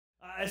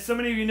As so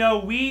many of you know,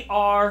 we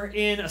are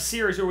in a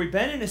series, or we've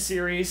been in a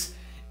series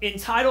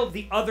entitled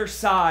The Other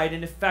Side.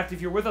 And in fact,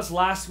 if you're with us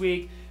last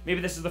week,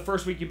 maybe this is the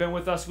first week you've been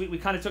with us, we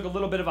kind of took a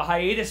little bit of a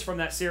hiatus from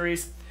that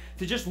series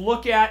to just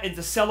look at and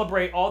to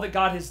celebrate all that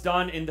God has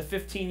done in the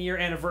 15-year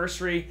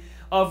anniversary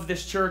of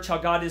this church, how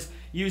God is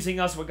using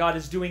us, what God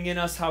is doing in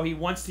us, how He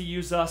wants to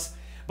use us.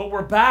 But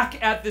we're back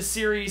at this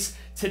series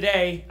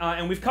today,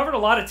 and we've covered a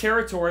lot of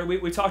territory.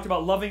 We talked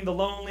about loving the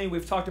lonely.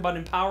 We've talked about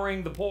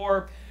empowering the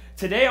poor.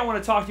 Today I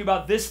want to talk to you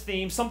about this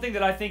theme, something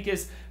that I think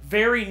is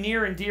very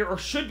near and dear, or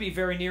should be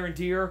very near and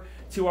dear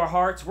to our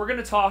hearts. We're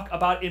going to talk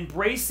about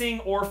embracing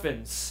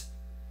orphans.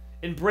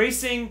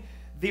 Embracing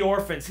the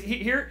orphans.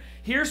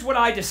 Here's what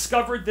I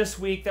discovered this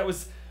week that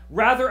was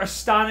rather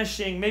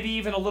astonishing, maybe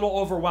even a little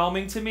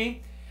overwhelming to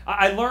me.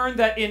 I learned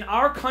that in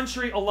our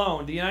country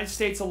alone, the United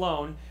States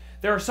alone,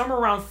 there are somewhere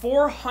around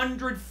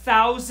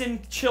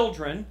 400,000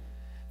 children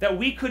that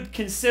we could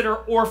consider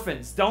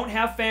orphans. Don't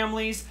have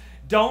families,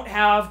 don't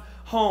have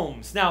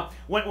homes. Now,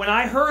 when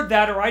I heard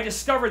that, or I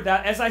discovered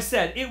that, as I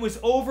said, it was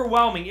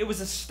overwhelming. It was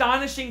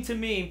astonishing to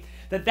me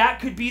that that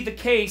could be the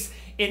case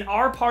in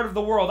our part of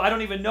the world. I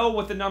don't even know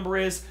what the number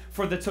is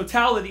for the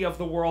totality of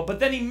the world. But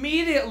then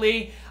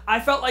immediately,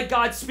 I felt like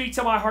God speak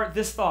to my heart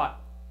this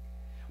thought.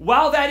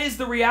 While that is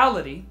the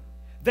reality,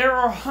 there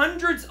are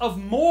hundreds of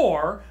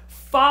more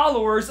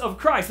followers of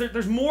Christ.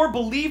 There's more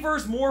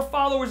believers, more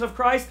followers of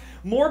Christ,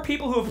 more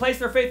people who have placed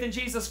their faith in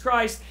Jesus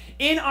Christ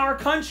in our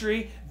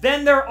country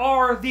than there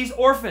are these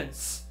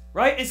orphans,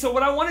 right? And so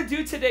what I want to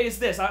do today is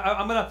this.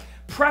 I'm going to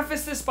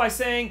preface this by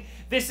saying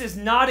this is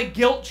not a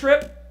guilt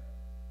trip.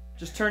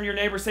 Just turn to your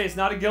neighbor and say, it's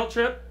not a guilt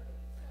trip.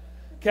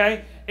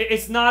 Okay?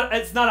 It's not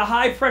a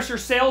high-pressure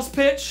sales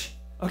pitch.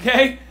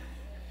 Okay?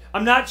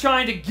 I'm not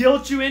trying to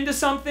guilt you into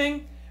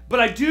something. But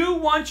I do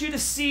want you to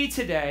see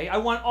today, I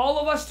want all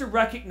of us to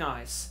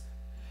recognize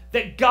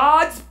that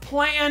God's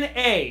plan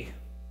A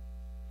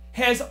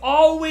has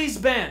always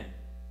been,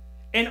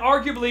 and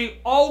arguably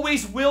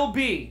always will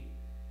be,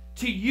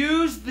 to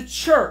use the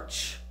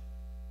church.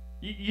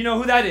 You know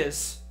who that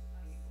is.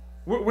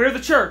 We're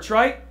the church,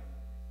 right?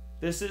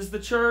 This is the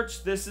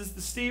church. This is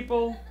the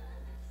steeple.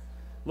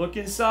 Look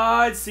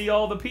inside, see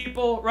all the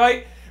people,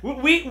 right?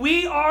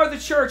 We are the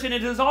church, and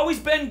it has always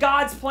been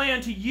God's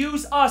plan to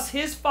use us,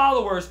 His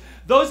followers,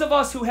 those of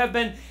us who have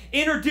been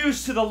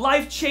introduced to the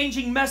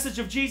life-changing message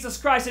of Jesus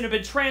Christ and have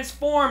been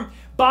transformed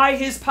by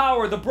His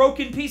power, the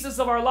broken pieces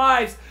of our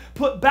lives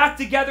put back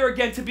together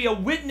again to be a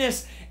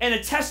witness and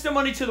a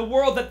testimony to the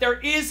world that there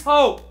is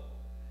hope.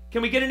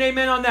 Can we get an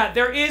amen on that?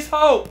 There is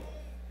hope.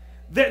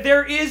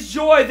 There is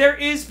joy. There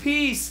is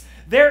peace.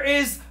 There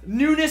is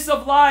newness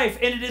of life,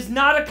 and it is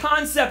not a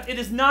concept. It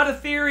is not a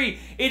theory.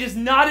 It is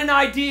not an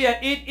idea.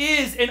 It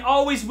is and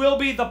always will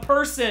be the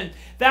person.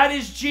 That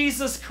is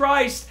Jesus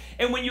Christ.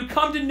 And when you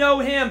come to know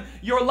Him,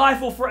 your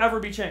life will forever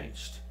be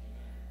changed.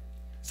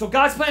 So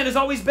God's plan has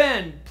always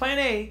been, plan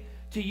A,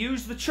 to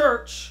use the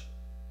church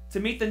to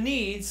meet the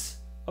needs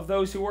of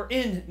those who are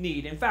in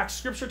need. In fact,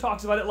 Scripture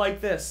talks about it like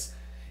this.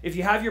 If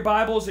you have your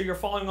Bibles or you're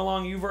following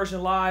along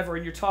YouVersion Live or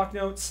in your talk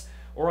notes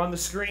or on the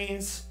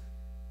screens,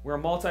 we're a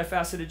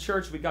multifaceted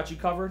church. We got you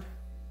covered.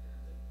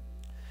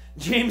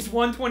 James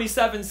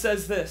 1:27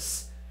 says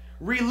this.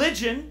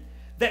 Religion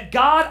that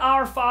God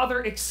our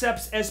Father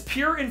accepts as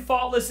pure and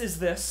faultless is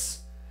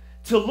this: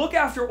 to look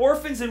after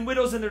orphans and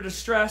widows in their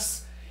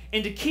distress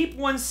and to keep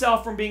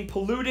oneself from being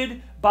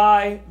polluted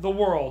by the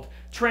world.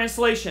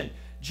 Translation.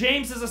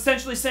 James is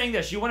essentially saying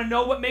this. You want to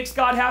know what makes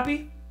God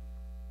happy?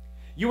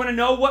 You want to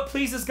know what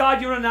pleases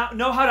God? You want to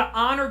know how to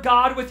honor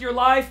God with your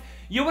life?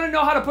 You want to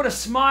know how to put a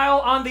smile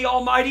on the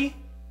Almighty?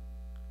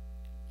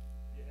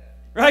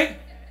 Right?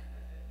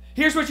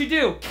 Here's what you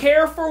do.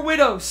 Care for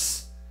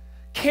widows.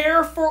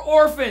 Care for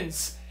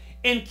orphans.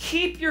 And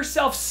keep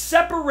yourself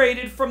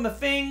separated from the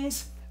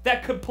things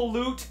that could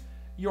pollute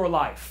your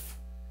life.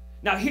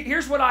 Now,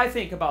 here's what I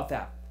think about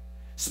that.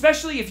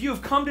 Especially if you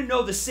have come to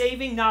know the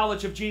saving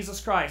knowledge of Jesus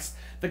Christ.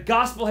 The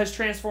gospel has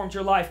transformed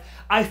your life.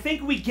 I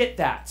think we get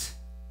that.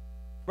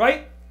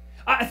 Right?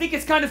 I think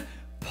it's kind of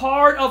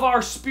part of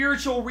our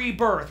spiritual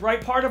rebirth,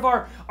 right? Part of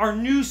our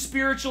new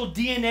spiritual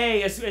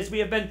DNA as we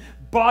have been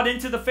brought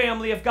into the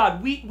family of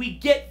God. We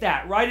get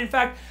that, right? In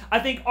fact, I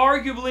think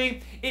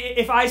arguably,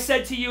 if I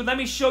said to you, let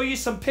me show you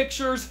some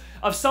pictures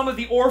of some of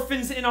the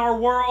orphans in our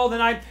world,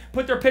 and I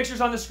put their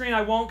pictures on the screen,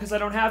 I won't because I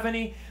don't have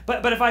any,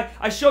 but if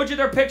I showed you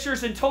their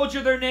pictures and told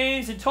you their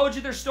names and told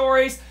you their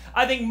stories,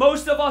 I think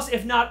most of us,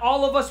 if not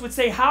all of us, would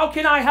say, how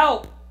can I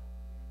help?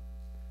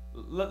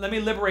 Let me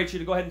liberate you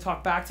to go ahead and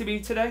talk back to me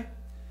today.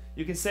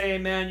 You can say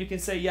amen, you can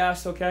say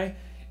yes, okay?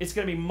 It's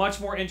going to be much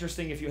more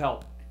interesting if you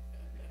help.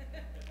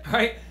 All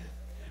right?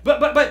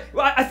 But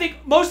I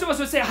think most of us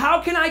would say,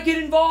 how can I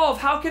get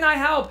involved? How can I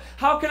help?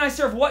 How can I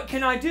serve? What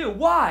can I do?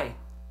 Why?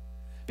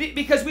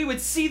 Because we would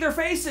see their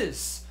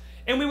faces,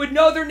 and we would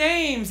know their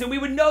names, and we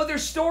would know their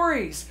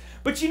stories.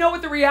 But you know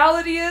what the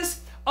reality is?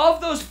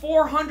 Of those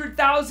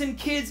 400,000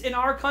 kids in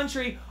our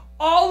country,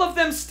 all of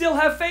them still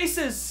have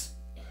faces.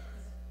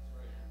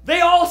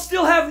 They all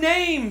still have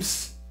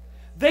names.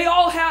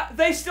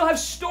 They still have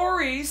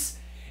stories,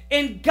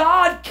 and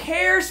God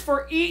cares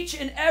for each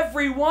and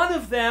every one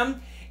of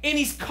them, and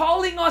He's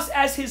calling us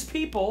as His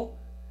people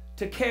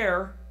to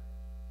care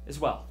as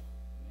well.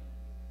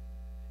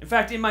 In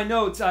fact, in my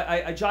notes,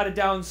 I jotted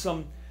down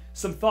some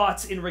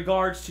thoughts in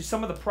regards to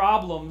some of the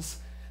problems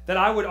that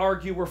I would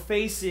argue we're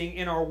facing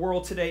in our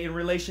world today in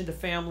relation to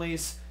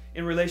families,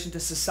 in relation to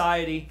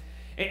society.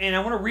 And I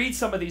want to read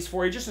some of these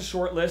for you, just a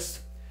short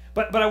list.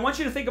 But I want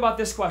you to think about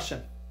this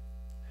question.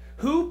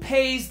 Who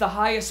pays the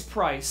highest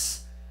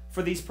price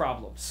for these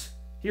problems?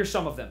 Here's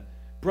some of them.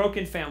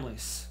 Broken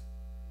families,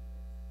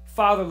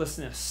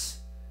 fatherlessness,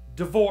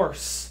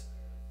 divorce,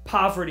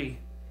 poverty,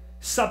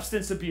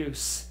 substance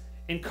abuse,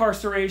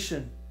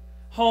 incarceration,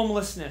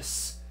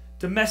 homelessness,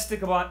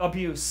 domestic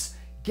abuse,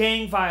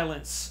 gang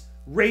violence,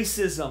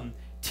 racism,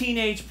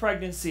 teenage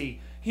pregnancy,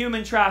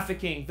 human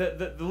trafficking.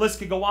 The list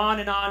could go on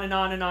and on and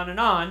on and on and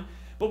on,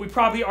 but we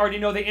probably already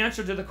know the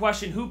answer to the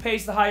question, who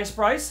pays the highest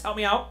price? Help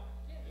me out.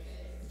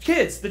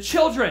 Kids, the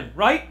children,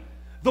 right?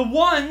 The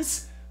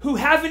ones who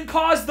haven't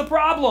caused the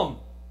problem.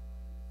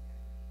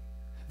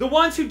 The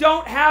ones who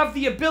don't have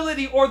the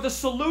ability or the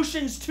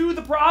solutions to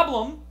the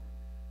problem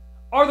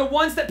are the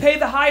ones that pay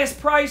the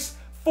highest price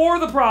for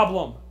the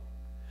problem.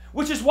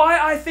 Which is why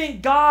I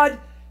think God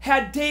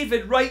had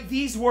David write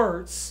these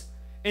words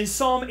in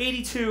Psalm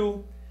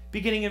 82,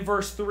 beginning in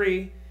verse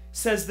 3,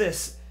 says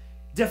this,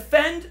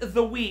 "Defend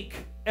the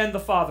weak and the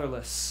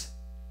fatherless.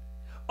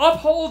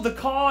 Uphold the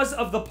cause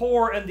of the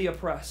poor and the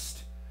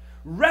oppressed.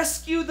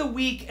 Rescue the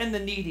weak and the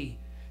needy.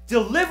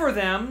 Deliver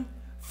them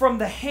from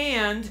the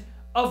hand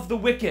of the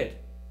wicked."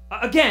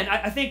 Again,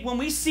 I think when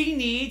we see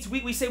needs,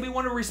 we say we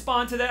want to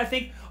respond to that. I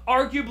think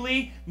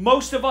arguably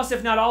most of us,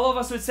 if not all of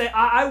us, would say,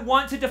 I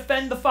want to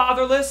defend the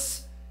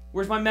fatherless.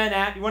 Where's my men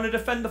at? You want to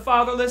defend the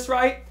fatherless,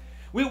 right?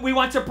 We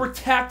want to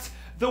protect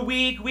the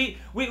weak. We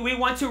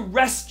want to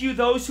rescue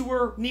those who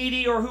are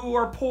needy or who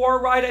are poor,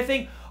 right? I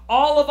think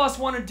all of us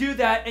want to do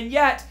that. And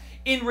yet,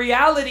 in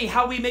reality,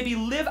 how we maybe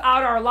live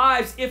out our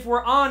lives, if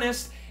we're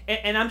honest,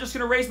 and I'm just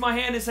going to raise my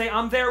hand and say,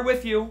 I'm there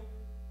with you.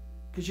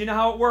 Because you know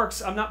how it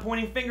works. I'm not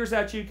pointing fingers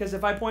at you, because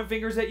if I point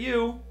fingers at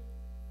you,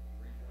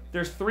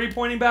 there's 3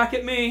 pointing back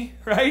at me,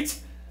 right?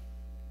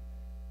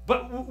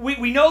 But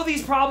we know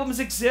these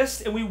problems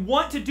exist, and we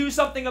want to do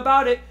something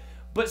about it,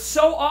 but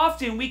so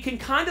often we can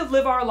kind of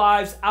live our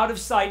lives out of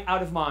sight,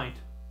 out of mind.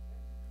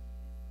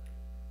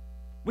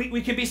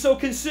 We can be so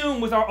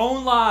consumed with our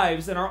own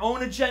lives and our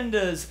own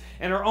agendas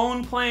and our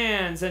own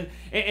plans and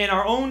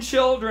our own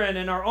children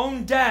and our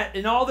own debt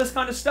and all this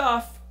kind of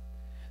stuff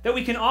that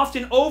we can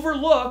often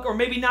overlook or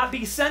maybe not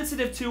be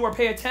sensitive to or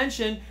pay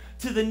attention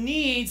to the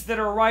needs that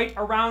are right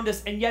around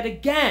us. And yet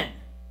again,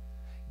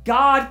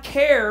 God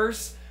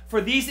cares for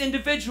these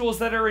individuals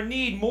that are in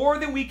need more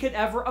than we could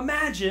ever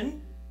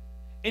imagine.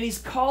 And He's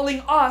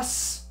calling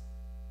us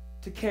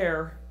to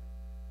care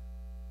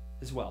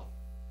as well.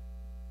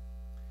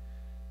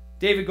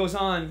 David goes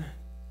on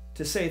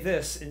to say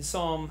this in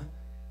Psalm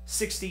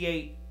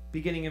 68,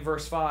 beginning in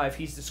verse 5.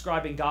 He's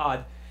describing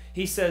God.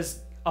 He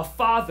says, a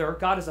father,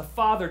 God is a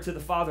father to the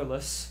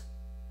fatherless.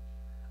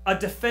 A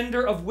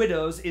defender of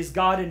widows is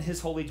God in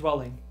His holy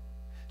dwelling.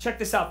 Check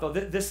this out, though.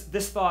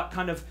 This thought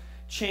kind of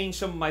changed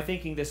some of my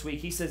thinking this week.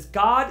 He says,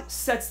 God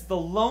sets the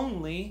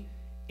lonely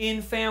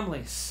in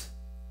families.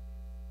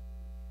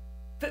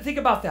 Think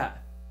about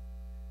that.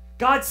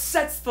 God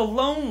sets the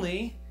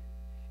lonely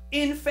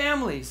in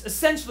families.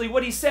 Essentially,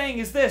 what He's saying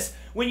is this.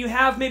 When you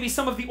have maybe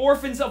some of the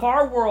orphans of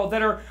our world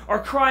that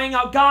are crying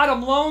out, God,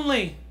 I'm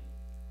lonely.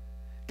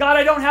 God,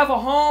 I don't have a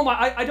home.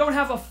 I don't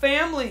have a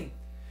family.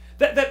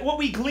 That what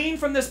we glean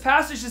from this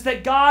passage is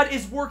that God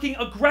is working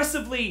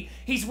aggressively.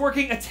 He's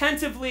working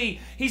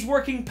attentively. He's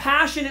working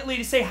passionately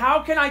to say,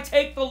 how can I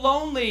take the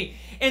lonely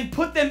and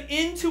put them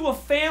into a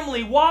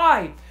family?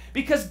 Why?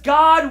 Because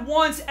God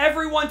wants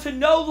everyone to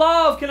know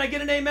love. Can I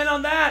get an amen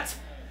on that?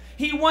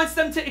 He wants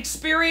them to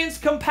experience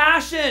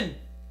compassion,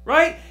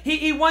 right?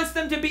 He wants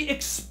them to be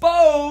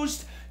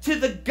exposed to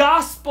the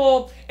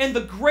gospel and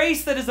the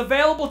grace that is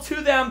available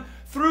to them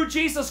through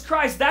Jesus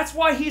Christ. That's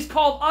why He's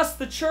called us,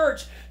 the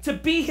church, to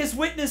be His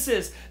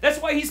witnesses. That's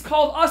why He's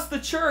called us, the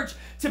church,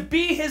 to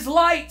be His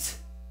light.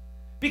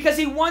 Because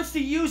He wants to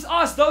use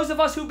us, those of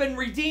us who've been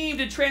redeemed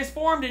and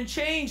transformed and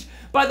changed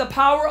by the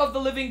power of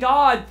the living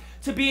God,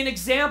 to be an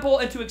example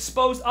and to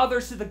expose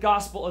others to the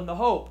gospel and the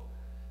hope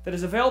that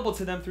is available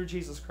to them through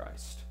Jesus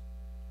Christ.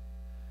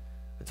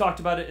 I talked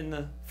about it in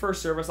the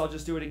first service. I'll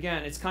just do it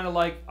again. It's kind of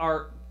like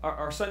our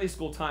Sunday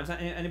school times.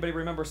 Anybody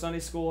remember Sunday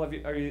school?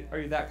 Are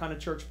you that kind of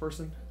church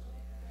person?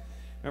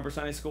 Remember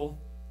Sunday school?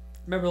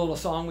 Remember a little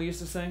song we used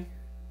to sing?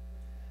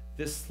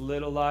 This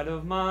little light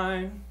of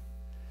mine,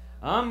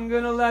 I'm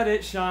gonna let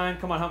it shine.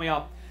 Come on, help me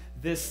out.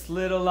 This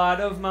little light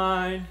of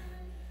mine,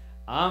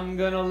 I'm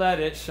gonna let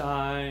it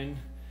shine.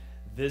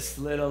 This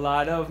little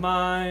light of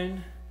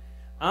mine,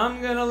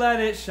 I'm gonna let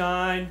it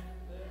shine.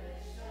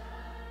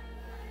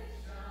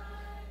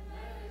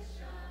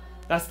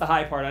 That's the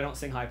high part. I don't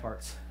sing high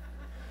parts.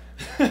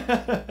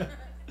 Right?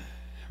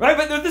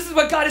 But this is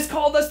what God has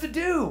called us to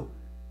do.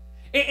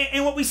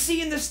 And what we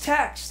see in this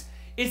text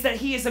is that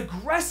he is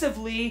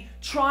aggressively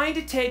trying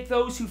to take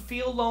those who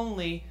feel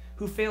lonely,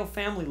 who feel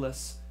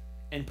familyless,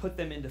 and put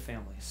them into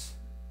families.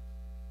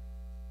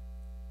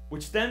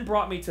 Which then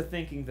brought me to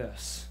thinking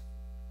this.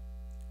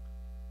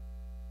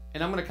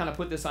 And I'm going to kind of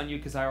put this on you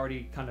because I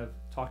already kind of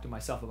talked to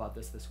myself about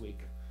this week.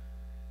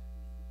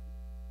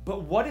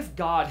 But what if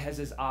God has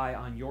his eye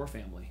on your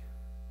family?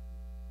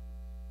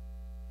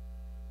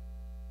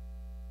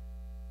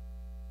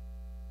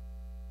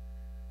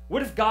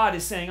 What if God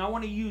is saying, I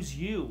want to use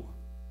you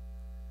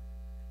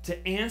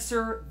to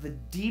answer the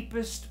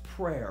deepest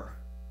prayer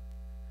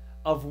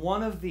of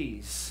one of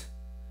these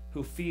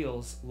who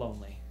feels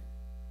lonely,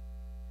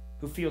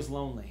 who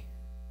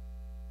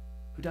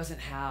doesn't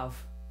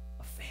have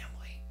a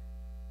family?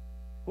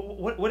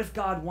 What if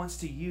God wants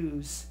to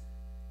use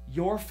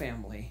your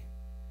family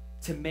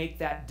to make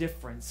that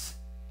difference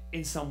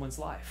in someone's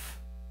life?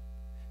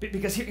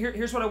 Because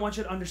here's what I want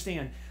you to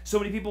understand. So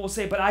many people will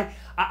say, but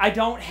I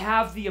don't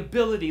have the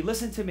ability.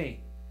 Listen to me.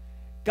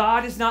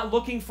 God is not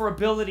looking for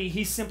ability.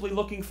 He's simply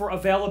looking for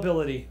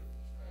availability.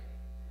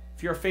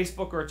 If you're a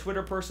Facebook or a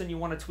Twitter person, you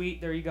want to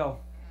tweet, there you go.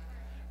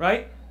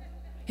 Right?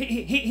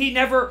 He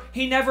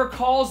never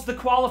calls the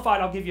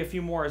qualified. I'll give you a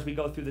few more as we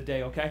go through the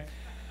day, okay?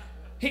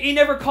 He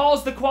never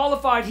calls the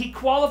qualified. He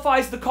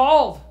qualifies the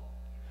called.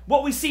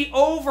 What we see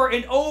over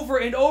and over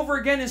and over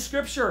again in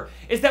Scripture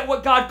is that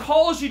what God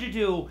calls you to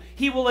do,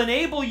 he will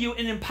enable you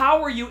and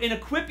empower you and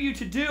equip you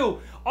to do.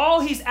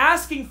 All he's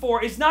asking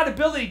for is not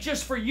ability,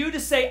 just for you to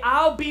say,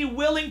 I'll be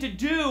willing to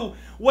do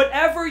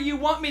whatever you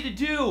want me to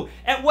do,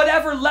 at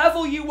whatever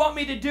level you want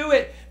me to do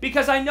it,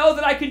 because I know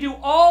that I can do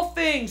all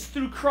things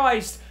through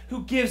Christ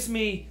who gives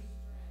me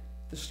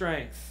the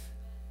strength.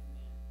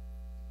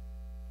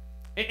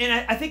 And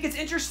I think it's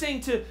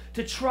interesting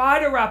to try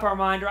to wrap our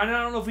mind around it.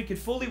 I don't know if we could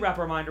fully wrap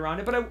our mind around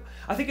it, but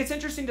I think it's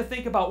interesting to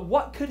think about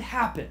what could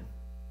happen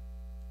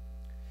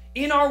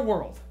in our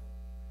world.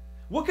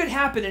 What could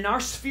happen in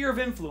our sphere of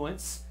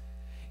influence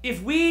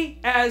if we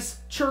as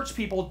church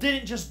people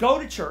didn't just go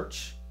to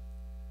church,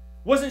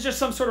 wasn't just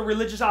some sort of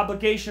religious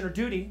obligation or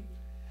duty,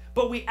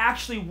 but we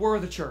actually were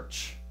the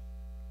church?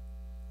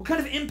 What kind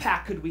of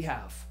impact could we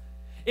have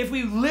if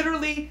we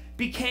literally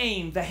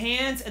became the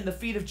hands and the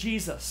feet of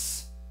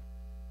Jesus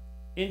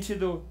into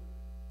the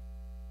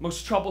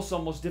most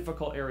troublesome, most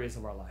difficult areas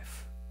of our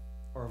life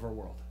or of our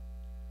world?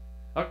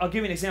 I'll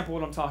give you an example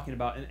of what I'm talking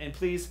about. And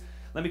please,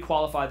 let me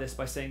qualify this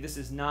by saying this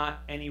is not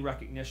any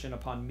recognition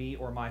upon me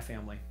or my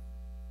family.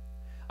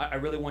 I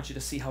really want you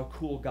to see how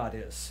cool God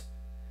is.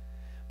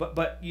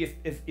 But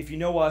if you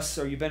know us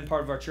or you've been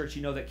part of our church,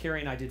 you know that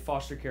Carrie and I did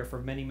foster care for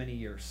many, many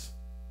years.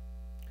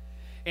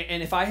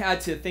 And if I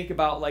had to think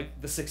about like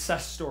the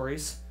success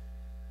stories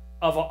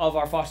of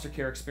our foster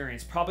care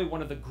experience, probably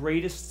one of the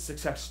greatest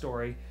success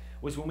story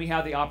was when we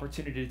had the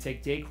opportunity to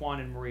take Daquan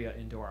and Maria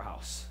into our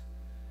house.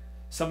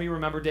 Some of you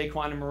remember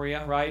Daquan and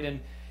Maria,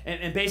 right?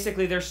 And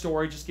basically their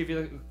story, just give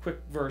you the quick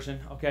version,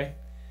 okay?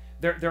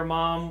 Their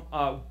mom,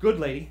 good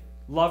lady,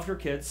 loved her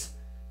kids,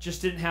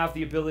 just didn't have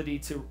the ability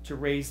to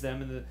raise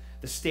them, and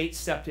the state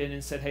stepped in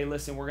and said, hey,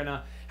 listen, we're going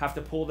to have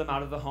to pull them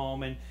out of the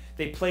home, and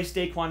they placed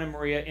Daquan and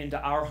Maria into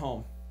our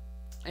home.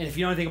 And if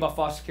you know anything about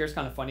foster care, it's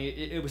kind of funny.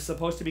 It was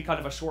supposed to be kind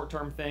of a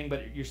short-term thing,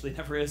 but it usually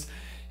never is.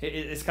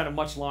 It's kind of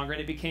much longer,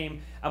 and it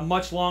became a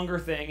much longer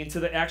thing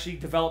until it actually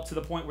developed to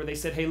the point where they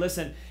said, hey,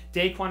 listen,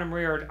 Daquan and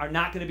Maria are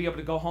not going to be able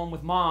to go home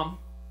with mom,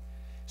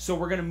 so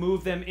we're going to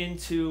move them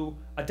into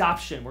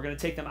adoption. We're going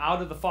to take them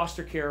out of the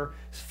foster care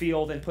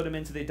field and put them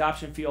into the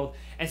adoption field.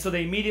 And so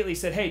they immediately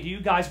said, hey, do you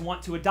guys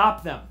want to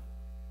adopt them?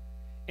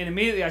 And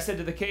immediately I said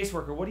to the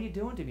caseworker, what are you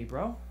doing to me,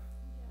 bro?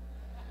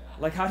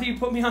 Like, how do you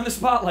put me on the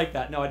spot like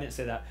that? No, I didn't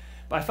say that,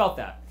 but I felt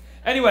that.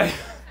 Anyway,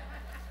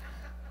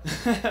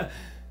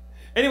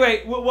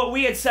 what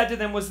we had said to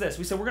them was this.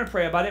 We said, we're going to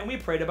pray about it, and we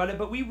prayed about it,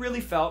 but we really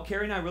felt,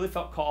 Carrie and I really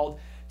felt called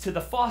to the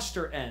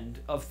foster end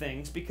of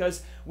things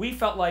because we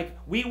felt like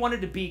we wanted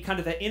to be kind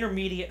of the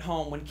intermediate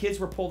home when kids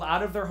were pulled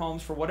out of their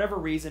homes for whatever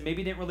reason,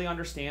 maybe didn't really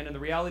understand, and the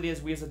reality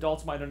is we as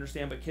adults might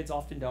understand, but kids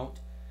often don't.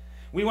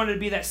 We wanted to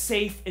be that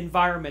safe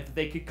environment that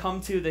they could come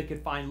to, they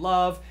could find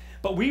love.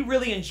 But we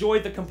really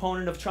enjoyed the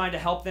component of trying to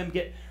help them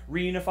get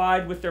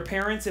reunified with their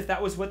parents, if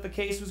that was what the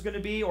case was going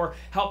to be, or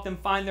help them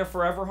find their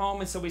forever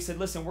home. And so we said,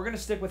 listen, we're going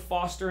to stick with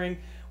fostering.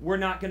 We're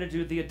not going to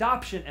do the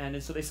adoption end.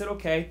 And so they said,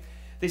 okay.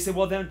 They said,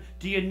 well, then,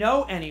 do you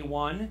know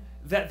anyone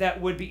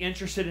that would be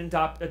interested in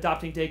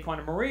adopting Daquan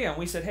and Maria? And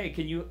we said, hey,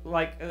 can you,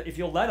 like, if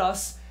you'll let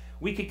us,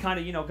 we could kind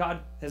of, you know,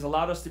 God has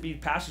allowed us to be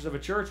pastors of a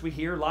church. We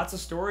hear lots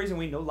of stories, and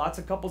we know lots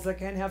of couples that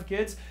can have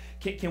kids.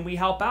 Can we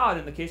help out?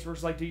 And the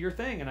caseworker's like, do your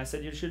thing. And I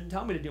said, you shouldn't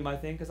tell me to do my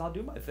thing because I'll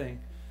do my thing.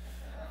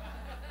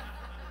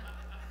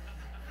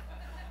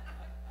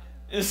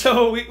 And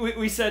so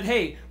we said,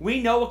 hey,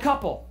 we know a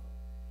couple.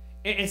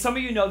 And some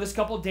of you know this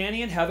couple,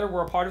 Danny and Heather,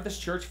 were a part of this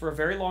church for a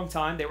very long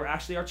time. They were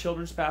actually our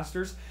children's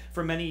pastors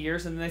for many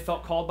years, and then they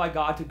felt called by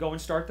God to go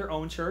and start their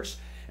own church.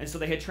 And so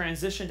they had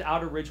transitioned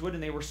out of Ridgewood,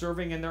 and they were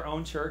serving in their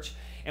own church.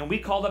 And we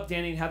called up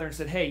Danny and Heather and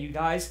said, hey, you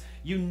guys,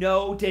 you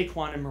know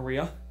Daquan and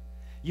Maria.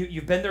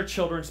 You've been their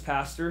children's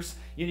pastors.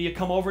 You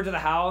come over to the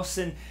house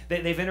and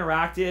they've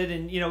interacted,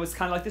 and it's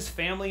kind of like this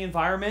family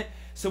environment.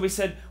 So we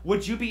said,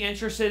 would you be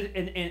interested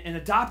in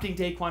adopting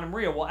Daquan and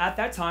Maria? Well, at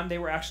that time, they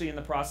were actually in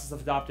the process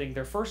of adopting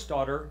their first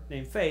daughter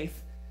named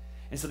Faith.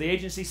 And so the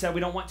agency said, we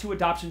don't want two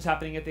adoptions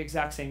happening at the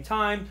exact same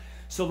time.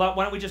 So why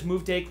don't we just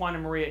move Daquan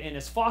and Maria in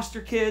as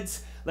foster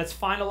kids? Let's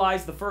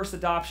finalize the first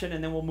adoption,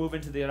 and then we'll move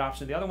into the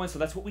adoption of the other one. So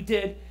that's what we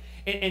did.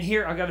 And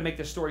here, I've got to make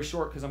this story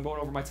short because I'm going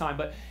over my time.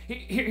 But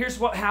here's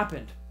what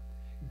happened.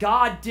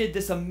 God did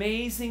this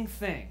amazing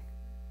thing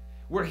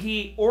where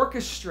he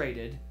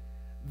orchestrated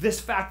this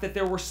fact that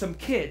there were some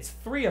kids,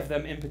 3 of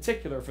them in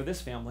particular for this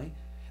family,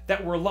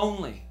 that were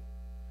lonely,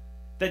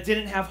 that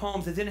didn't have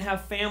homes, that didn't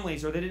have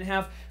families, or they didn't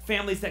have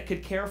families that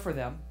could care for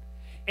them.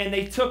 And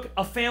they took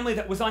a family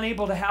that was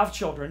unable to have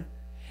children,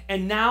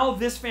 and now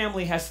this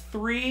family has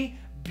 3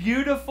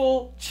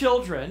 beautiful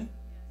children,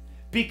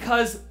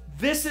 because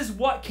this is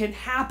what can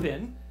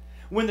happen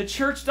when the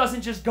church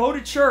doesn't just go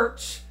to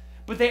church,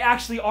 but they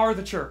actually are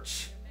the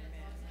church.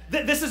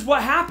 This is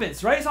what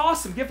happens, right? It's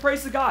awesome. Give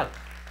praise to God.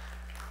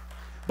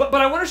 But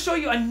I want to show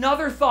you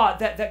another thought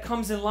that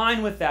comes in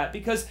line with that,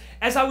 because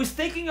as I was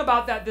thinking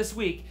about that this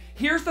week,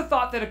 here's the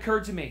thought that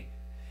occurred to me.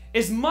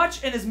 As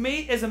much and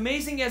as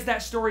amazing as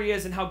that story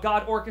is, and how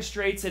God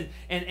orchestrates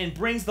and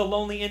brings the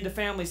lonely into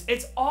families,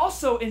 it's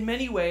also in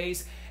many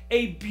ways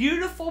a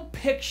beautiful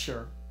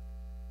picture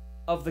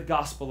of the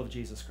gospel of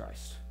Jesus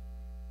Christ.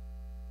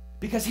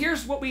 Because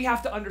here's what we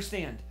have to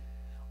understand.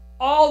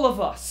 All of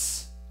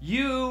us,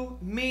 you,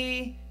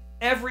 me,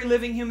 every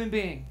living human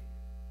being,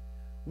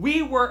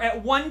 we were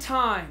at one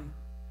time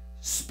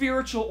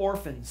spiritual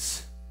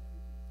orphans,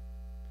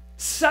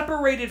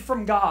 separated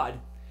from God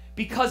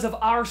because of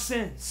our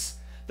sins.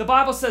 The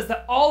Bible says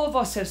that all of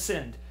us have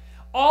sinned.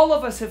 All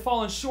of us have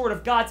fallen short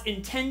of God's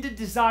intended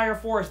desire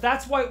for us.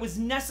 That's why it was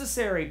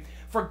necessary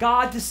for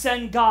God to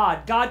send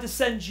God to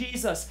send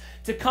Jesus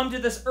to come to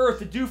this earth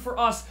to do for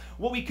us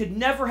what we could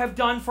never have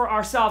done for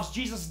ourselves.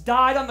 Jesus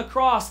died on the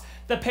cross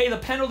to pay the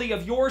penalty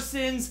of your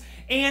sins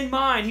and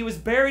mine. He was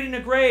buried in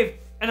a grave,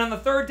 and on the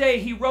 3rd day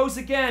he rose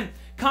again,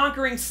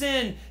 conquering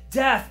sin,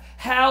 death,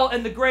 hell,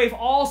 and the grave,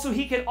 all so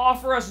he can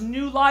offer us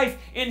new life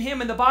in him.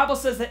 And the Bible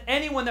says that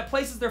anyone that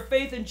places their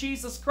faith in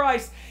Jesus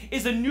Christ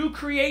is a new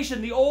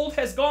creation. The old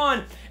has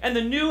gone and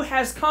the new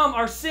has come.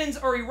 Our sins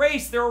are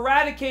erased. They're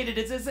eradicated.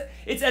 It's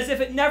as if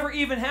it never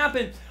even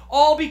happened,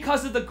 all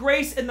because of the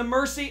grace and the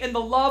mercy and the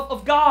love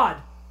of God.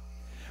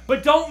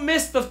 But don't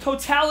miss the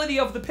totality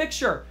of the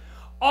picture.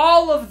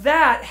 All of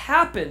that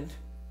happened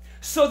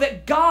so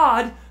that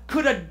God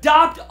could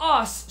adopt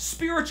us,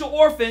 spiritual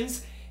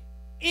orphans,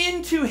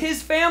 into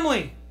his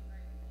family.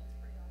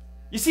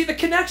 You see the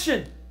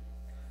connection?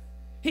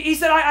 He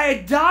said, I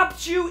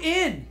adopt you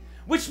in,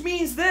 which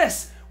means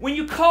this: when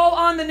you call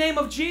on the name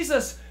of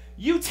Jesus,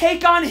 you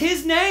take on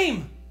his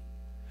name.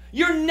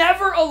 You're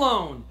never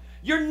alone.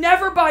 You're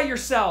never by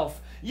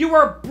yourself. You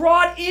are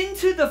brought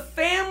into the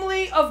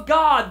family of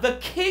God, the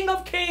King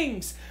of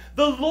Kings,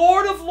 the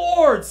Lord of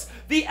Lords,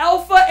 the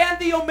Alpha and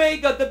the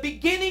Omega, the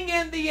beginning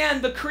and the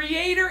end, the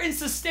creator and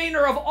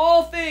sustainer of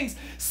all things,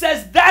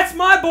 says, that's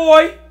my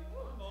boy,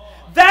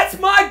 that's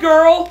my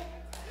girl,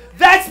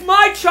 that's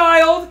my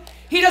child.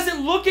 He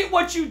doesn't look at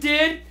what you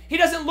did. He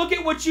doesn't look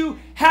at what you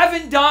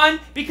haven't done,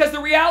 because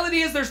the reality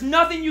is there's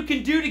nothing you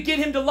can do to get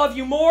him to love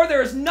you more.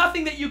 There is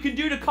nothing that you can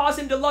do to cause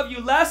him to love you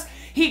less.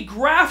 He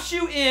grafts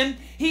you in.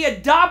 He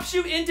adopts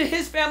you into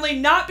his family,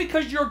 not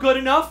because you're good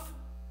enough,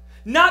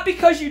 not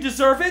because you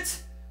deserve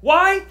it.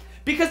 Why?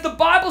 Because the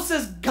Bible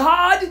says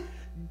God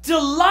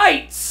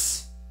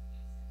delights.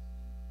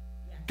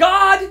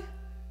 God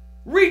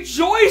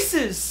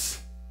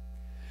rejoices.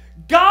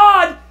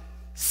 God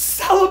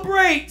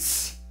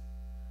celebrates.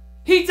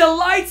 He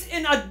delights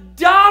in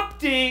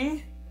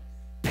adopting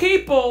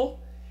people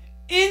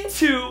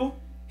into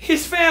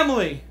his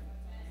family.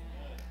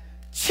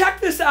 Check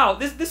this out.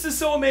 This is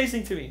so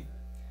amazing to me.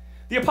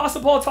 The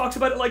Apostle Paul talks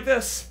about it like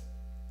this.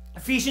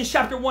 Ephesians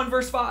chapter 1,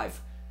 verse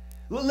 5.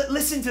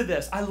 Listen to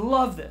this. I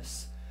love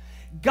this.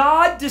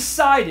 God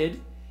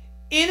decided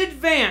in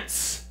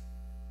advance.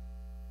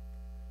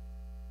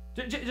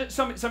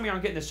 Some of you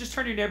aren't getting this. Just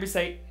turn to your neighbor and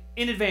say,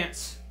 in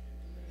advance.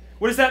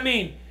 What does that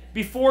mean?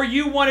 Before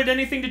you wanted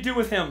anything to do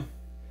with him.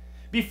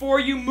 Before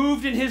you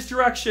moved in his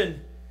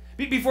direction.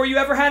 Before you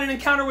ever had an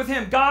encounter with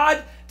him.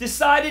 God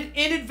decided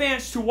in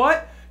advance to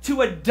what?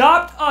 To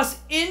adopt us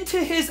into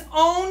his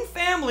own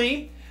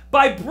family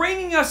by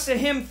bringing us to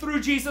him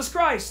through Jesus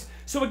Christ.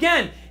 So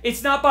again,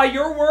 it's not by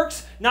your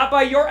works, not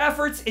by your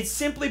efforts. It's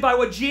simply by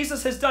what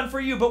Jesus has done for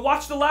you. But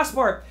watch the last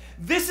part.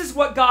 This is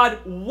what God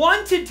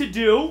wanted to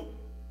do.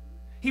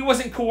 He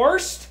wasn't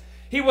coerced.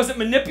 He wasn't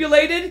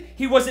manipulated.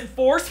 He wasn't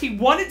forced. He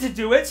wanted to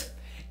do it.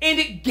 And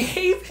it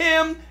gave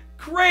him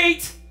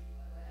great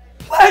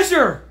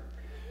pleasure.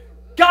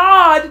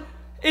 God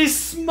is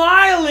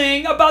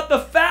smiling about the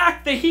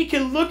fact that he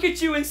can look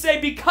at you and say,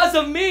 because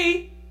of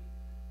me,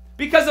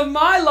 because of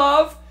my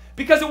love,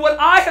 because of what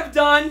I have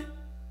done,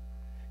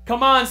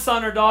 come on,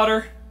 son or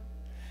daughter,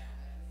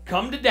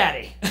 come to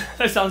daddy.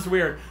 That sounds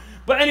weird.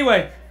 But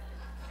anyway,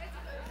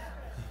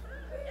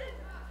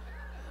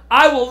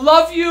 I will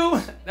love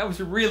you. That was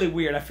really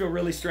weird. I feel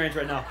really strange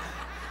right now.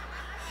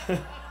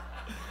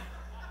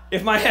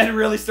 If my head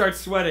really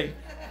starts sweating,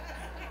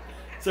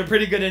 it's a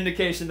pretty good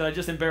indication that I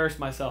just embarrassed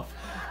myself.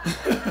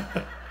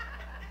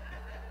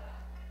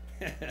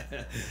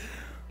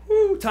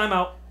 Woo, time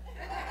out.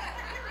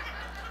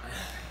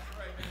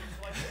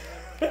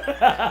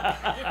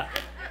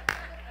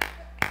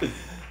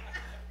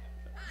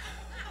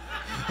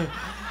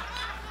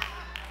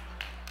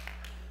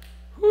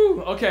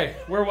 Whew, okay,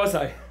 where was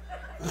I?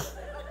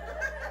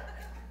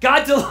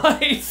 God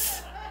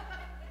delights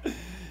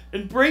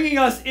in bringing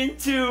us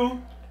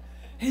into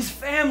his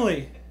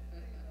family.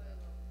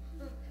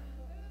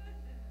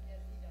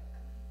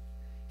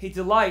 He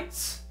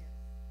delights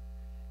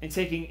in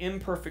taking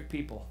imperfect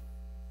people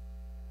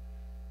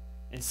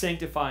and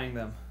sanctifying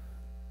them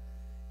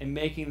and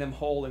making them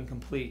whole and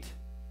complete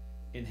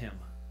in him.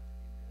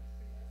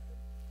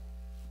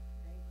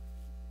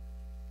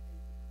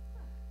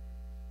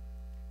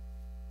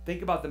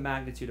 Think about the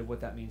magnitude of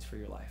what that means for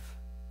your life.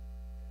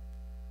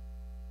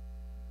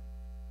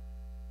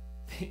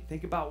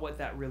 Think about what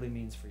that really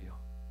means for you.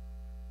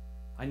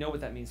 I know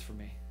what that means for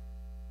me.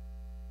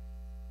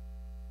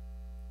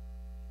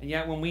 And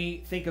yet when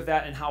we think of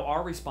that and how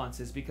our response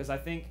is, because I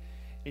think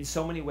in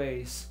so many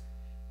ways,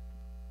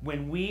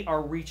 when we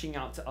are reaching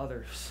out to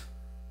others,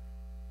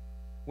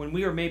 when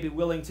we are maybe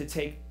willing to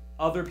take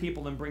other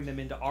people and bring them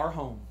into our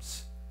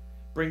homes,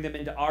 bring them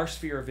into our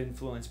sphere of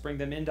influence, bring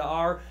them into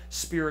our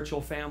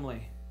spiritual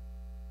family,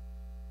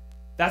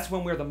 that's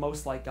when we're the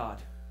most like God.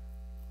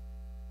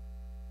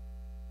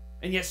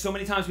 And yet so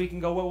many times we can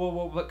go,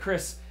 whoa, but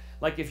Chris,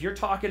 like if you're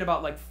talking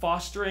about like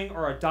fostering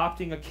or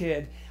adopting a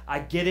kid, I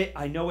get it,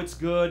 I know it's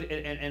good,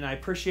 and I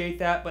appreciate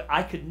that, but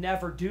I could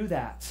never do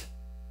that.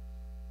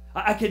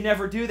 I could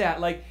never do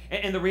that. Like,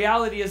 and the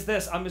reality is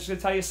this, I'm just going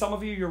to tell you, some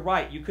of you, you're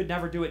right, you could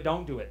never do it,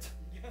 don't do it.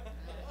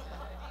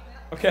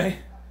 Okay?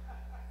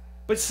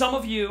 But some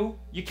of you,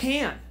 you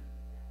can.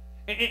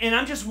 And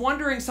I'm just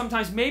wondering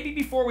sometimes, maybe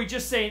before we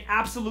just say an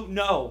absolute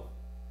no,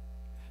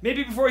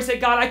 maybe before we say,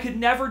 God, I could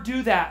never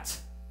do that,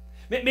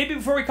 maybe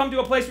before we come to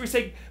a place where we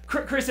say,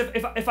 Chris,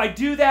 if I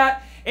do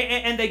that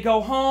and they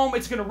go home,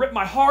 it's going to rip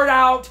my heart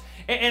out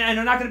and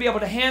I'm not going to be able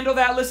to handle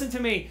that. Listen to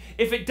me.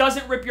 If it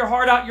doesn't rip your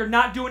heart out, you're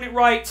not doing it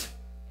right.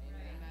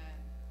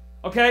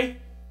 Okay?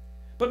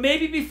 But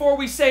maybe before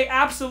we say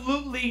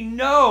absolutely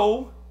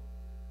no,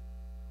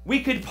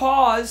 we could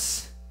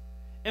pause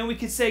and we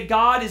could say,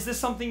 God, is this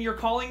something you're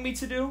calling me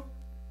to do?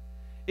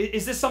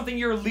 Is this something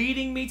you're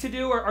leading me to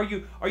do? Or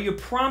are you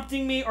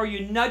prompting me? Are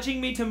you nudging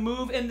me to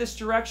move in this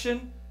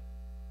direction?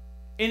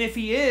 And if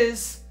he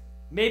is,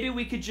 maybe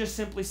we could just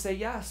simply say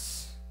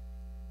yes.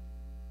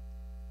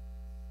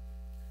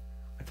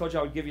 I told you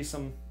I would give you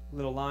some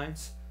little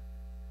lines.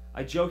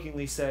 I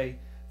jokingly say,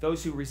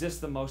 those who resist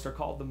the most are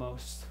called the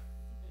most.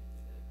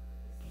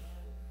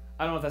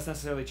 I don't know if that's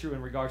necessarily true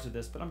in regards to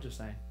this, but I'm just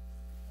saying.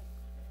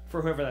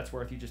 For whoever that's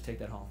worth, you just take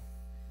that home.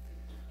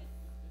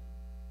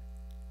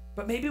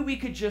 But maybe we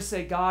could just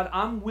say, God,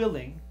 I'm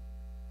willing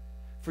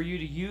for you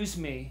to use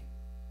me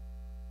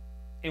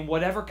in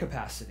whatever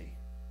capacity,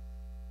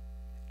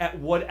 at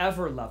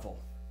whatever level,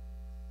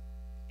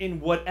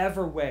 in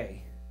whatever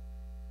way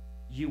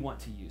you want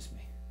to use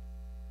me.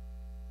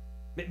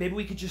 Maybe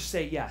we could just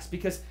say yes,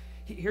 because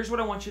here's what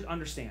I want you to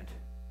understand.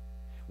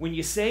 When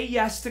you say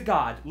yes to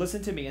God,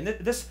 listen to me, and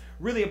this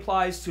really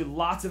applies to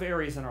lots of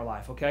areas in our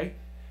life, okay?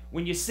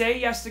 When you say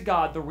yes to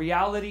God, the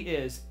reality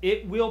is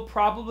it will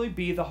probably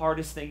be the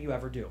hardest thing you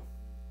ever do.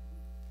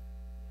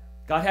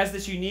 God has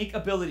this unique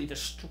ability to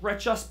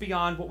stretch us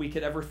beyond what we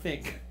could ever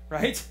think,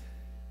 right?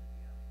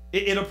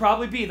 It'll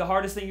probably be the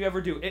hardest thing you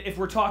ever do. If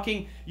we're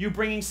talking you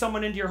bringing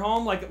someone into your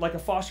home like a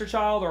foster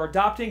child or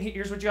adopting,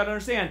 here's what you got to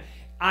understand.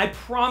 I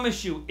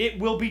promise you, it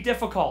will be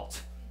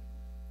difficult.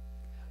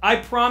 I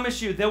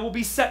promise you, there will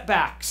be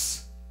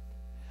setbacks.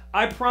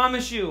 I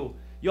promise you,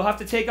 you'll have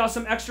to take out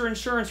some extra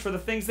insurance for the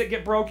things that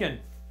get broken.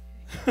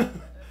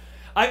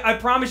 I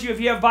promise you, if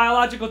you have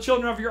biological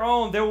children of your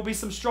own, there will be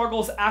some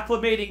struggles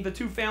acclimating the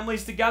two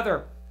families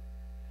together.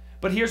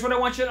 But here's what I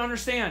want you to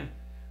understand.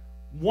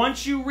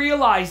 Once you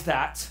realize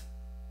that,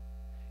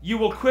 you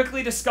will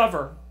quickly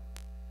discover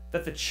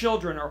that the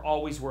children are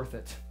always worth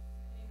it.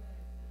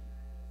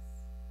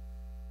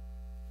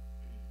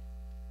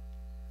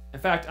 In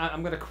fact,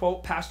 I'm going to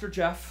quote Pastor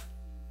Jeff,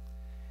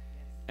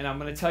 and I'm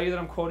going to tell you that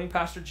I'm quoting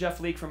Pastor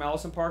Jeff Leake from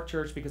Allison Park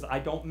Church because I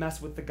don't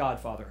mess with the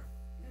Godfather.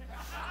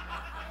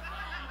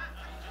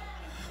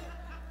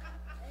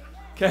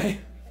 Okay?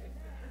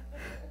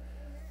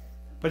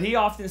 But he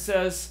often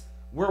says,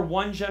 we're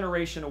one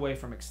generation away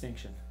from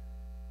extinction.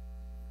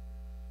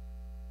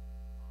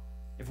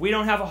 If we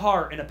don't have a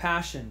heart and a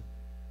passion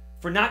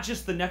for not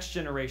just the next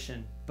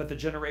generation, but the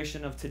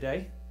generation of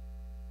today,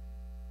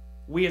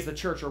 we as the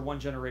church are one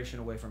generation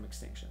away from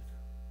extinction.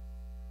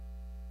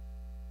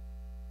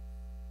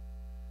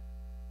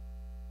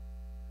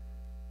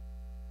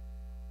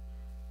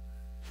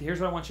 See, here's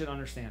what I want you to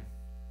understand.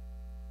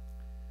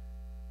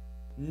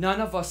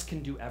 None of us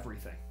can do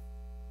everything.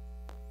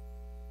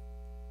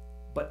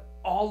 But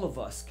all of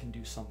us can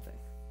do something.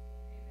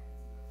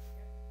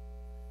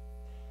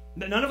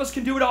 None of us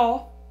can do it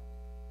all.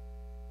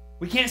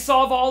 We can't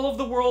solve all of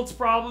the world's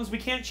problems. We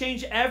can't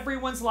change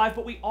everyone's life,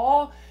 but we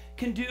all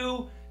can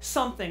do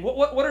something.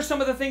 What are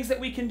some of the things that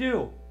we can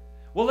do?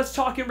 Well, let's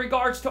talk in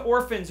regards to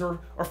orphans or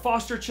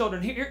foster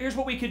children. Here's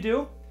what we could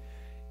do.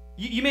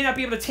 You may not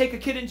be able to take a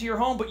kid into your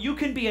home, but you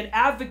can be an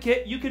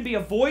advocate. You can be a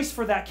voice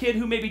for that kid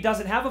who maybe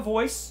doesn't have a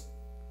voice.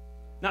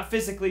 Not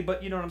physically,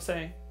 but you know what I'm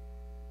saying.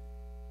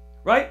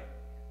 Right?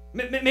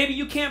 Maybe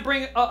you can't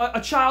bring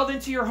a child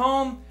into your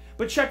home,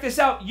 but check this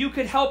out. You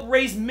could help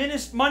raise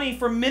money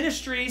for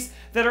ministries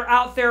that are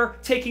out there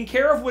taking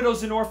care of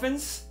widows and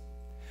orphans.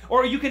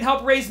 Or you can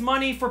help raise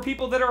money for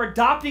people that are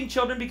adopting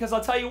children, because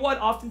I'll tell you what,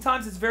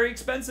 oftentimes it's very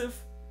expensive.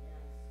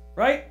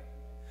 Right?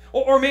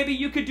 Or maybe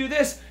you could do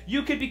this.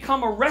 You could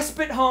become a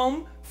respite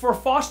home for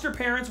foster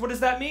parents. What does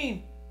that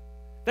mean?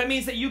 That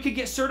means that you could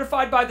get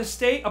certified by the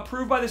state,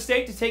 approved by the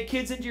state to take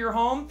kids into your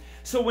home.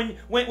 So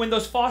when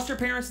those foster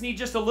parents need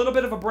just a little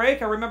bit of a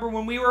break, I remember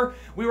when we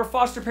were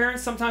foster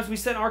parents, sometimes we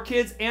sent our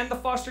kids and the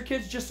foster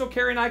kids just so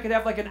Carrie and I could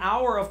have like an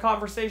hour of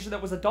conversation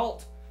that was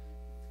adult.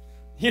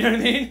 You know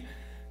what I mean?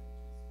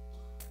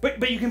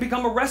 But you can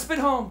become a respite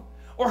home.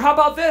 Or how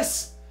about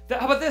this?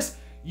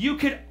 You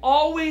could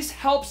always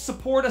help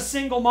support a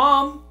single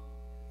mom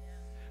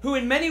who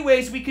in many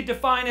ways we could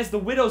define as the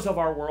widows of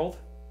our world.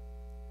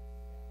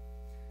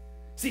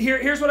 See,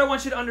 here's what I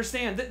want you to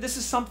understand. This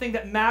is something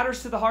that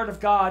matters to the heart of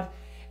God,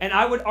 and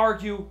I would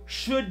argue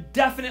should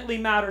definitely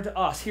matter to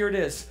us. Here it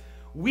is.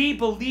 We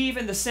believe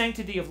in the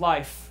sanctity of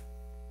life.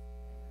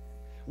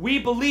 We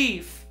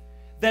believe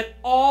that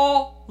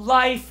all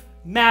life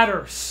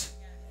matters.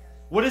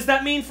 What does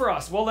that mean for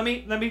us? Well, let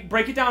me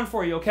break it down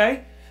for you,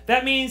 okay?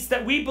 That means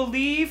that we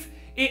believe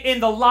in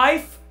the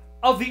life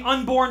of the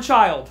unborn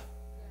child.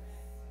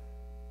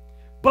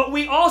 But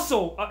we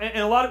also, and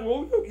a lot of,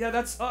 well, yeah,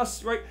 that's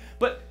us, right?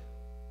 But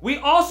we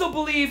also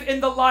believe in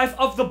the life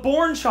of the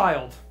born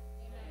child.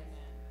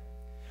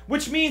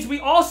 Which means we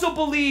also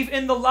believe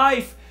in the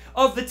life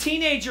of the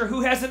teenager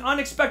who has an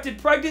unexpected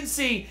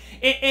pregnancy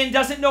and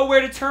doesn't know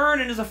where to turn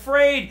and is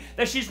afraid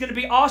that she's going to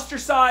be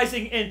ostracized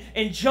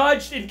and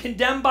judged and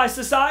condemned by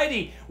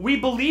society. We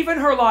believe in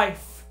her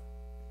life.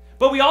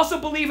 But we also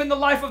believe in the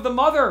life of the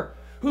mother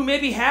who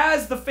maybe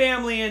has the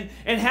family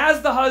and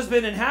has the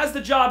husband and has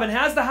the job and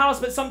has the house,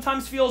 but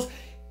sometimes feels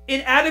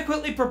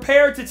inadequately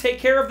prepared to take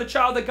care of the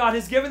child that God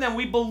has given them.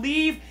 We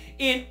believe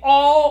in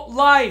all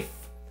life.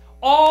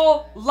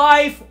 All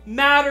life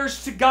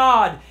matters to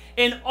God,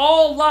 and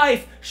all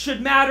life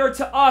should matter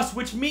to us,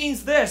 which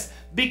means this: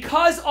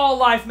 because all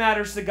life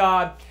matters to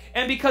God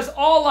and because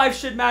all life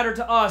should matter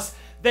to us,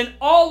 then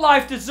all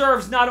life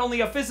deserves not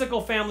only a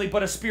physical family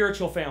but a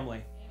spiritual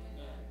family.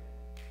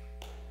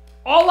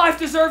 All life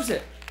deserves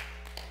it.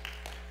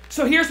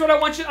 So here's what I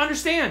want you to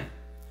understand.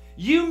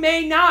 You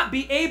may not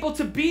be able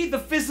to be the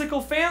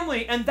physical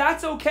family, and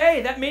that's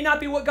okay. That may not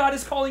be what God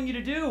is calling you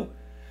to do.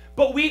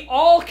 But we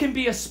all can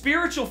be a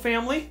spiritual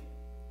family.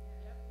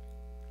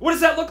 What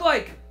does that look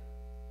like?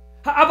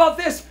 How about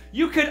this?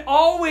 You could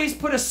always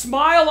put a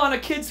smile on a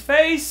kid's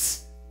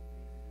face.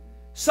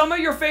 Some of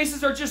your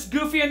faces are just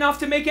goofy enough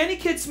to make any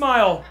kid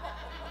smile.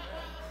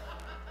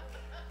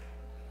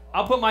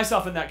 I'll put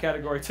myself in that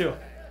category too.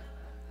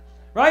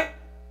 Right?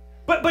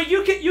 But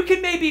you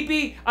can maybe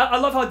be, I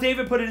love how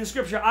David put it in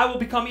Scripture, I will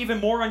become even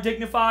more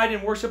undignified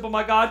in worship of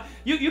my God.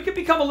 You can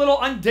become a little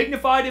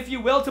undignified, if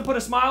you will, to put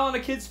a smile on a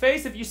kid's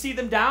face if you see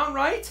them down,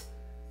 right?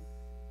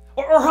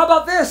 Or how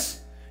about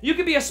this? You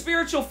could be a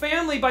spiritual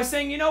family by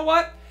saying, you know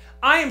what?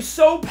 I am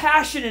so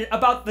passionate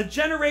about the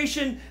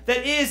generation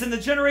that is and the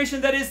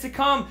generation that is to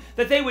come,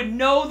 that they would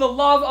know the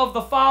love of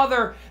the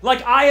Father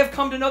like I have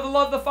come to know the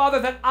love of the Father,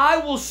 that I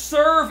will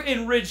serve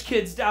in Ridge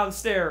Kids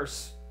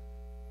downstairs.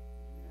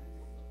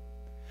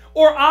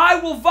 Or I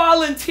will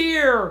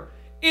volunteer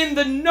in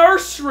the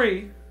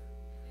nursery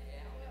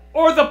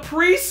or the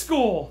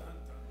preschool.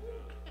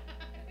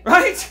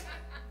 Right?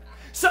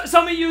 So,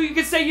 some of you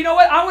could say, you know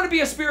what? I want to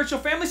be a spiritual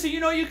family. So you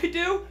know what you could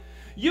do?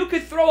 You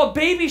could throw a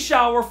baby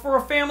shower for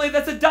a family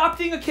that's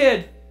adopting a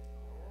kid.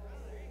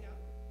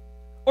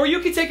 Or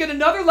you could take it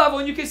another level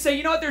and you could say,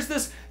 you know what? There's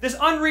this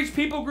unreached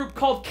people group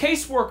called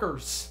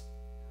caseworkers.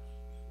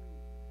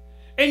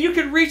 And you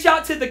could reach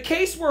out to the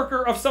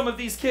caseworker of some of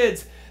these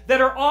kids that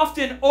are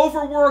often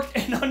overworked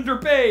and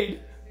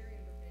underpaid.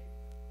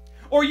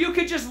 Or you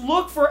could just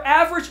look for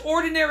average,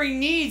 ordinary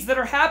needs that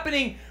are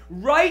happening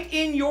right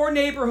in your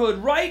neighborhood,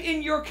 right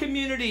in your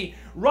community,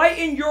 right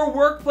in your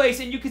workplace,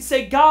 and you could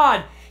say,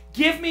 God,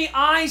 give me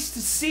eyes to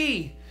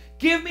see.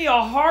 Give me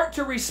a heart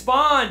to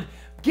respond.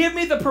 Give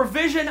me the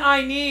provision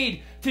I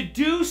need to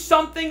do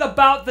something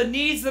about the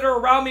needs that are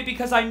around me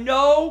because I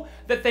know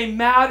that they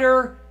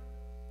matter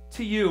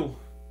to you.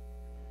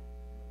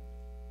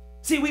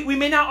 See, we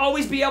may not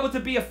always be able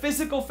to be a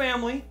physical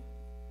family,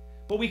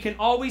 but we can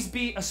always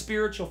be a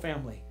spiritual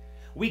family.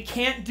 We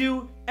can't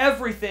do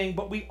everything,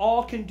 but we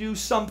all can do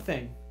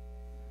something.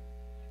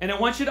 And I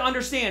want you to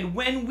understand,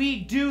 when we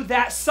do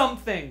that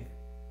something,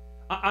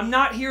 I'm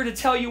not here to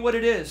tell you what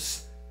it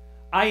is.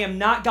 I am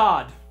not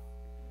God.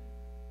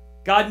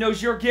 God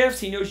knows your gifts.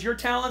 He knows your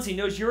talents. He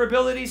knows your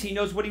abilities. He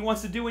knows what He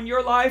wants to do in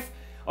your life.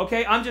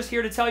 Okay, I'm just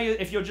here to tell you,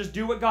 if you'll just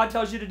do what God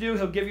tells you to do,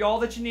 He'll give you all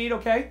that you need,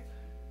 okay?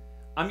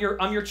 I'm your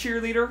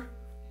cheerleader.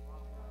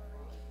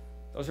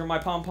 Those are my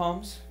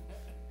pom-poms.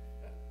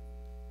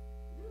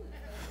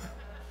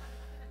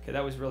 Okay,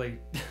 that was really...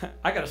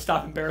 I got to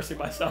stop embarrassing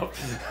myself.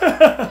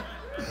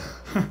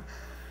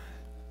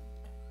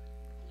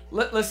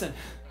 Listen.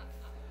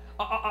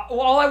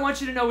 All I want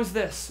you to know is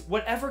this.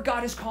 Whatever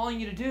God is calling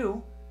you to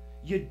do,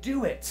 you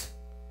do it.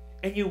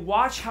 And you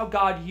watch how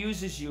God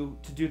uses you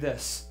to do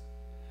this.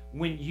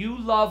 When you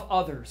love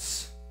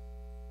others,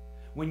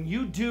 when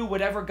you do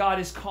whatever God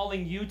is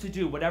calling you to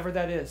do, whatever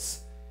that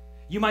is,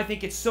 you might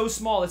think it's so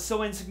small, it's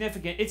so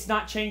insignificant, it's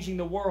not changing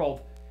the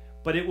world,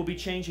 but it will be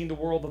changing the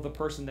world of the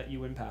person that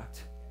you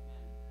impact.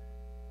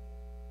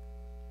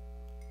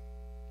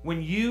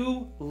 When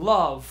you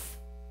love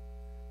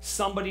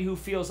somebody who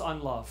feels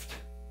unloved,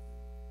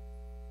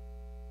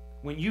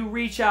 when you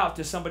reach out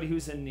to somebody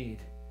who's in need,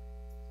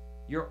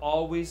 you're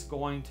always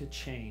going to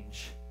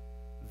change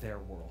their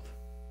world.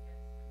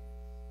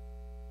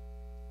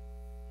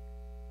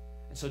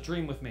 And so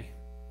dream with me.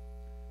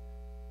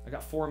 I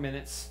got 4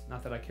 minutes.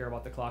 Not that I care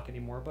about the clock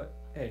anymore, but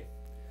hey.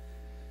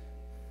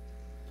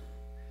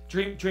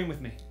 Dream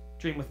with me.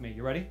 Dream with me.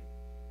 You ready?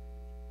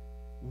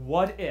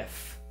 What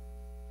if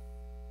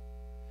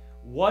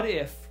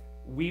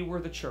we were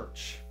the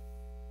church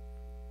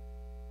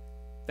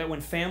that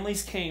when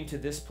families came to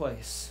this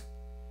place,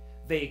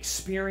 they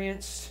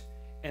experienced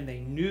and they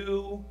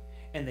knew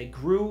and they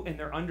grew in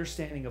their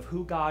understanding of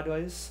who God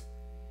is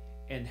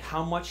and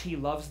how much He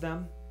loves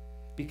them,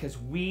 because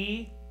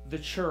we, the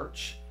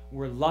church,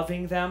 were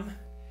loving them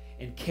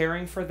and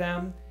caring for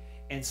them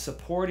and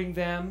supporting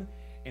them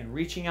and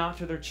reaching out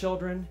to their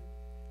children.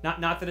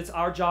 Not that it's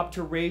our job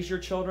to raise your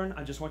children.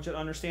 I just want you to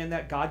understand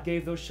that God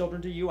gave those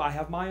children to you. I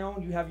have my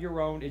own. You have your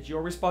own. It's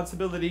your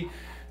responsibility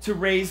to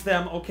raise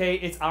them, okay?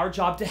 It's our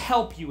job to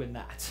help you in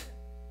that.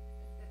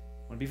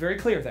 I want to be very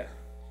clear there.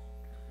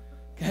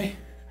 Okay?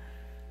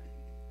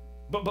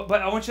 But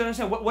I want you to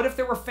understand, what if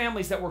there were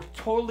families that were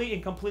totally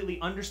and completely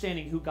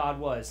understanding who God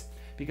was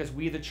because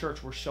we, the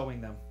church, were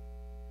showing them.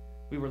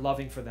 We were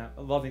loving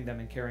them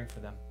and caring for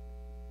them.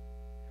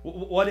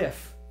 What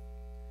if?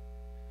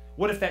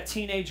 What if that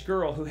teenage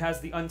girl who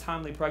has the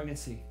untimely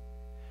pregnancy,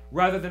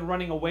 rather than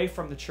running away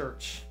from the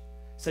church,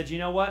 said, you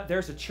know what?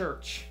 There's a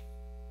church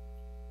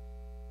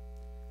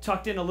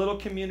tucked in a little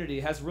community.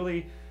 It has a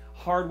really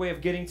hard way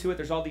of getting to it.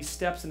 There's all these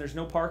steps and there's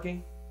no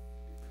parking.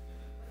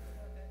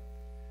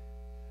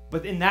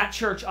 But in that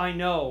church, I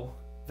know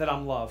that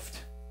I'm loved.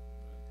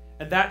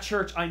 And that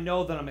church, I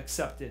know that I'm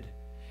accepted.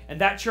 And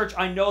that church,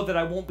 I know that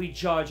I won't be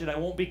judged and I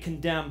won't be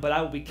condemned, but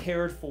I will be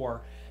cared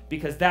for,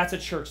 because that's a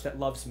church that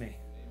loves me.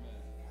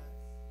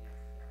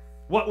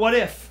 What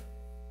if?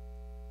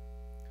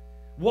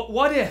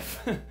 What if?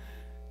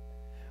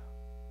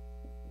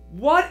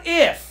 What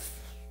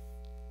if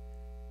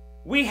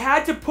we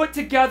had to put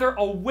together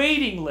a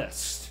waiting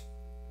list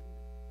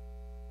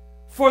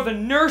for the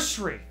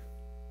nursery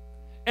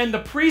and the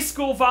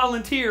preschool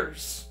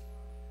volunteers?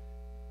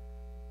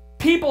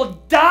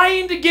 People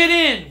dying to get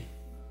in,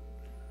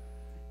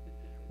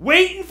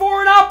 waiting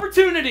for an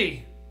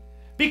opportunity,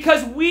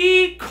 because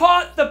we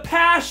caught the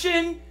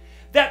passion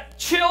that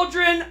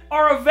children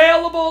are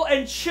available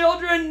and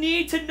children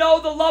need to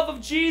know the love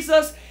of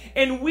Jesus,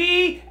 and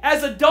we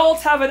as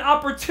adults have an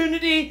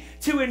opportunity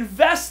to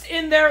invest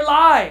in their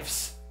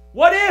lives.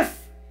 What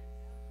if?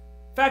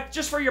 In fact,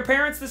 just for your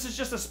parents, this is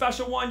just a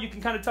special one. You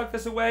can kind of tuck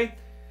this away.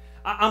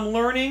 I'm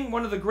learning,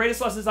 one of the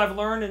greatest lessons I've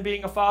learned in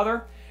being a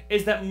father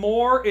is that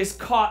more is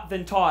caught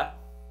than taught.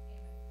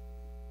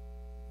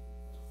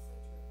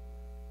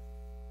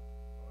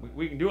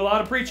 We can do a lot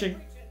of preaching.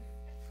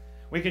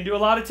 We can do a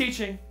lot of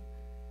teaching.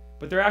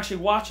 But they're actually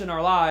watching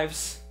our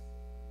lives.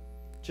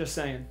 Just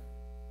saying.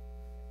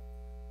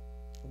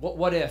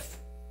 What if?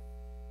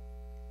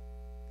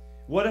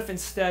 What if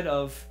instead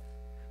of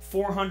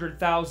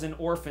 400,000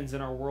 orphans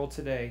in our world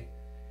today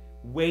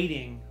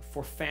waiting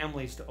for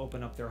families to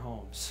open up their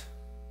homes?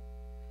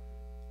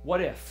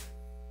 What if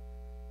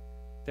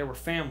there were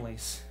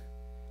families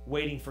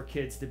waiting for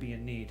kids to be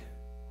in need?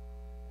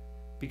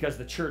 Because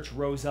the church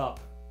rose up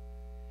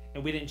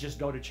and we didn't just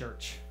go to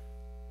church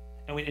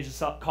and we didn't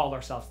just call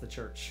ourselves the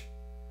church,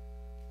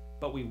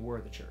 but we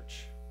were the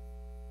church.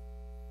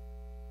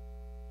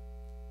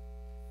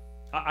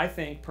 I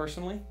think,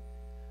 personally,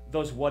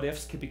 those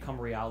what-ifs could become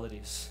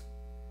realities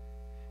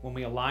when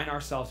we align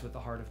ourselves with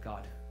the heart of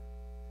God,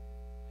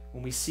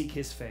 when we seek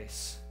His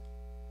face,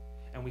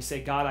 and we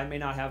say, God, I may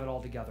not have it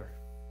all together.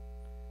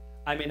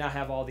 I may not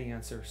have all the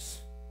answers.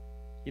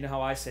 You know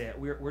how I say it.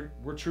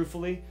 We're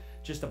truthfully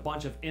just a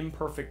bunch of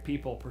imperfect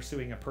people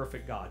pursuing a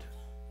perfect God.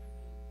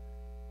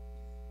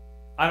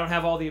 I don't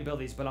have all the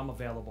abilities, but I'm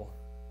available.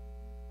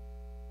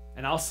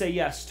 And I'll say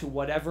yes to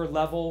whatever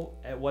level,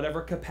 at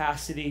whatever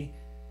capacity,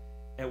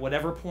 At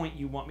whatever point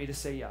you want me to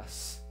say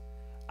yes,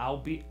 I'll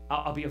be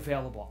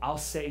available. I'll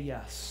say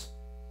yes.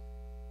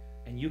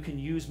 And you can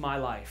use my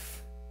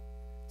life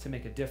to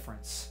make a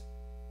difference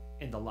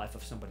in the life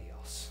of somebody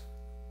else.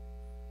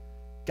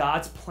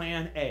 God's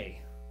plan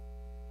A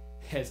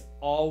has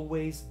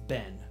always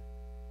been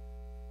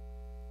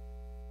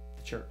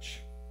the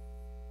church.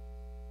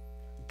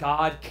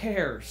 God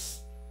cares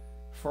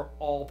for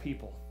all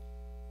people.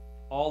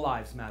 All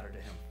lives matter to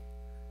him.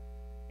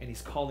 And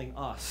he's calling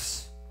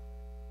us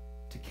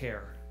to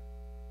care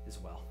as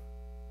well.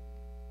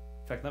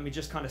 In fact, let me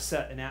just kind of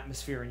set an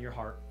atmosphere in your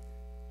heart.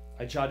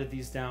 I jotted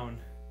these down.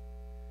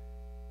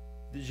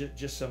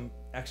 Just some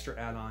extra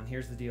add-on.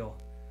 Here's the deal.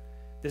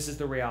 This is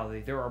the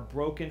reality. There are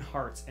broken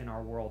hearts in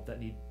our world that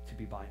need to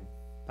be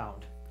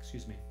bound.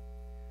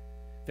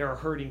 There are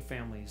hurting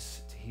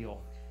families to heal.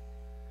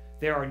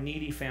 There are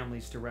needy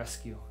families to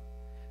rescue.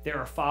 There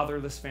are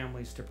fatherless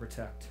families to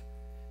protect.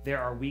 There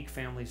are weak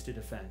families to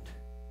defend.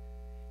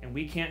 And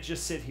we can't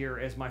just sit here,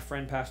 as my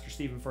friend Pastor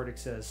Stephen Furtick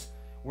says,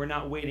 we're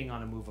not waiting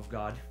on a move of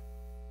God.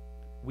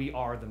 We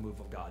are the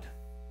move of God.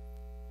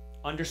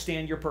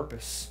 Understand your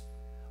purpose.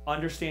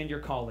 Understand your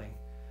calling.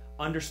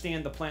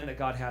 Understand the plan that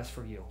God has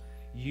for you.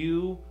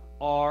 You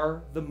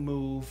are the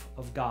move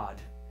of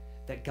God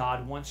that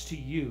God wants to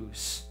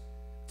use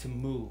to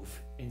move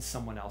in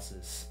someone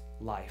else's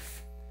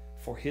life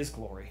for his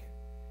glory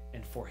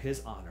and for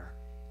his honor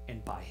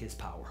and by his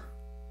power.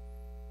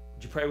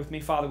 Would you pray with me?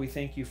 Father, we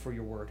thank you for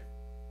your word.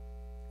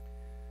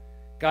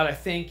 God, I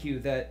thank you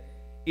that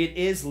it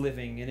is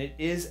living and it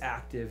is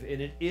active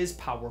and it is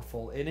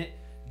powerful and it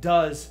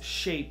does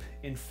shape,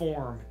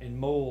 inform, and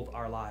mold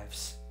our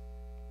lives.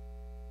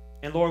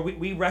 And Lord,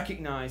 we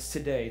recognize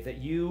today that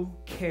you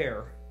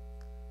care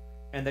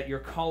and that you're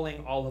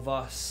calling all of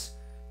us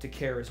to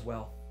care as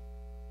well.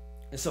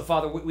 And so,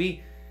 Father,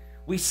 we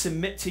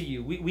submit to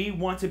you. We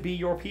want to be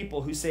your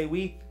people who say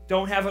we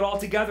don't have it all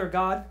together,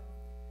 God.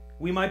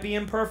 We might be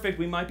imperfect,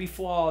 we might be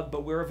flawed,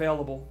 but we're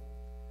available.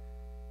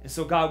 And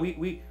so, God,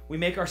 we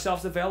make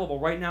ourselves available.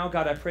 Right now,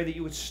 God, I pray that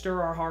you would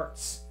stir our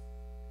hearts.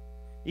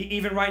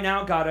 Even right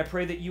now, God, I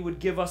pray that you would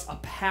give us a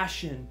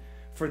passion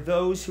for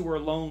those who are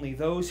lonely,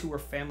 those who are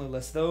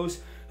familyless, those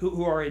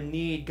who are in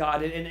need,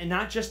 God. And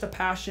not just a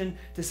passion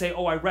to say,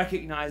 oh, I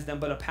recognize them,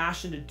 but a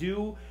passion to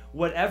do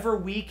whatever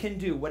we can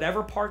do,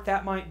 whatever part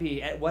that might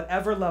be, at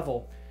whatever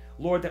level,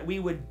 Lord, that we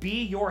would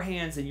be your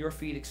hands and your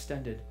feet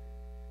extended,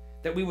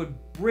 that we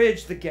would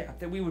bridge the gap,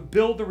 that we would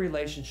build the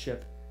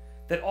relationship,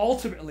 that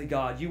ultimately,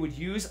 God, you would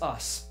use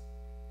us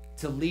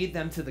to lead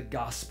them to the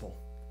gospel,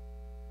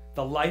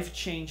 the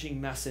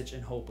life-changing message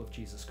and hope of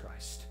Jesus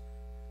Christ.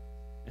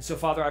 And so,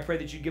 Father, I pray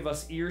that you give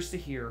us ears to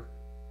hear,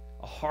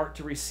 a heart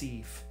to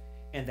receive,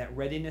 and that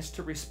readiness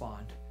to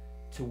respond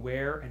to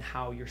where and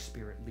how your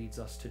Spirit leads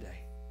us today.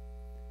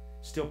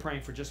 Still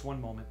praying for just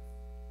one moment.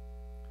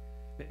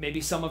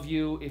 Maybe some of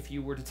you, if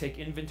you were to take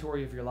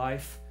inventory of your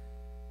life,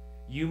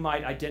 you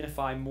might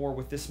identify more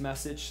with this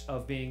message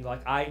of being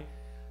like, I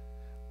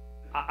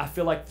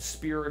feel like the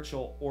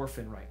spiritual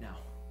orphan right now.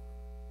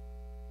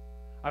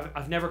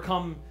 I've never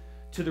come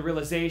to the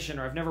realization,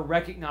 or I've never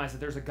recognized that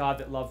there's a God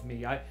that loved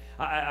me.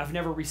 I've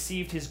never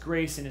received his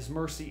grace and his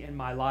mercy in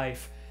my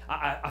life.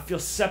 I feel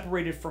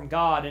separated from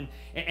God,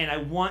 and I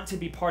want to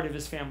be part of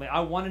his family. I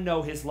want to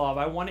know his love.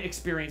 I want to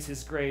experience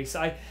his grace.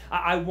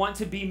 I want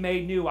to be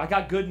made new. I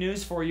got good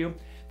news for you.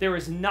 There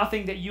is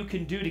nothing that you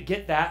can do to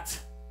get that.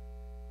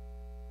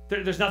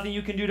 There's nothing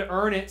you can do to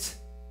earn it.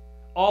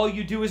 All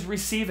you do is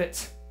receive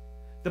it.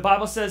 The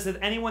Bible says that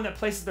anyone that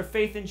places their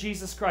faith in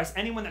Jesus Christ,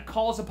 anyone that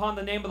calls upon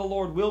the name of the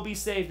Lord will be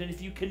saved. And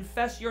if you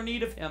confess your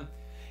need of him,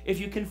 if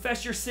you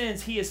confess your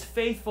sins, he is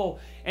faithful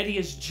and he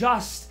is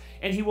just,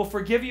 and he will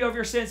forgive you of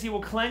your sins. He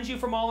will cleanse you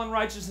from all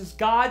unrighteousness.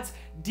 God's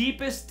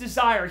deepest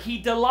desire, he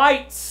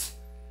delights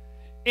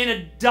in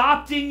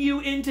adopting you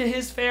into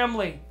his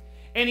family.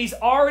 And he's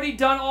already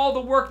done all the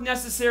work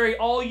necessary.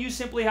 All you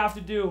simply have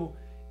to do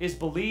is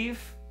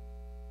believe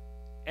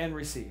and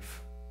receive.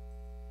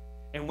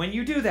 And when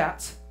you do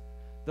that,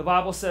 the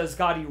Bible says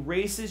God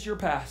erases your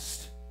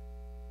past,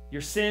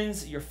 your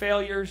sins, your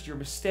failures, your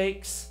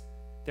mistakes.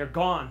 They're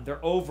gone.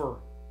 They're over.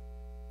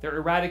 They're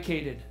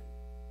eradicated.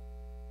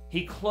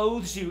 He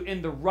clothes you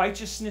in the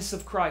righteousness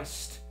of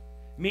Christ,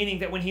 meaning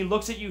that when he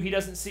looks at you, he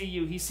doesn't see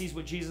you. He sees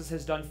what Jesus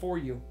has done for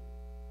you.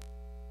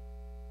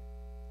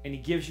 And he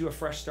gives you a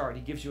fresh start.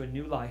 He gives you a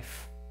new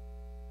life.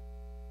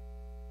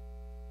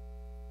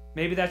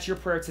 Maybe that's your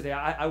prayer today.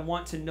 I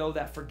want to know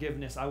that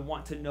forgiveness. I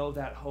want to know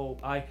that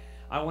hope. I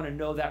want to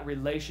know that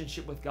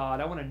relationship with God.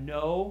 I want to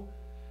know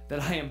that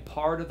I am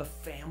part of the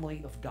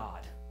family of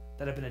God,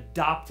 that I've been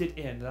adopted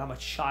in, that I'm a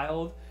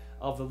child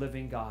of the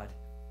living God.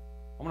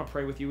 I'm going to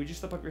pray with you. Would you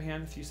slip up your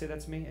hand if you say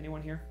that's me?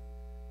 Anyone here?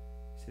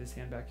 See this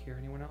hand back here?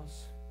 Anyone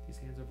else? These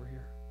hands over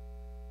here?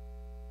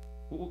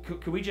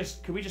 Could we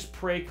just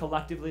pray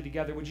collectively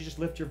together? Would you just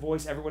lift your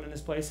voice, everyone in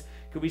this place?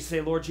 Could we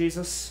say, Lord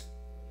Jesus,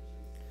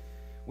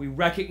 we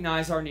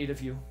recognize our need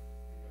of you.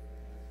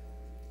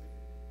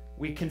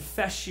 We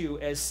confess you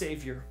as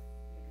Savior.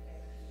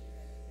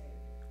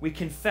 We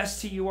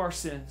confess to you our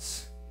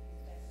sins.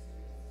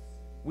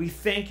 We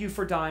thank you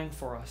for dying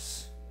for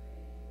us.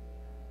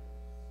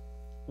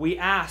 We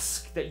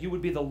ask that you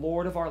would be the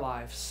Lord of our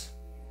lives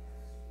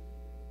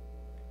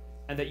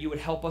and that you would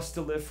help us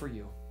to live for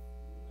you.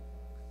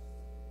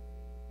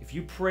 If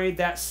you prayed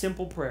that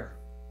simple prayer,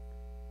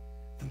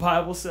 the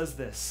Bible says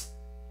this: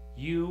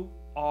 you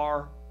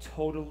are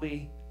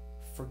totally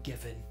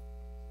forgiven.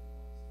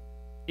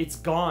 It's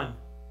gone.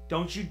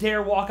 Don't you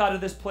dare walk out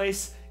of this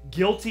place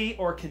guilty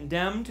or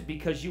condemned,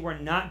 because you are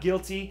not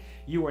guilty,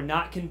 you are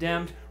not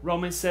condemned.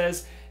 Romans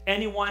says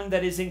anyone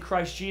that is in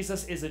Christ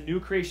Jesus is a new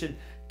creation.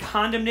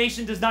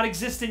 Condemnation does not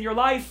exist in your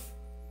life.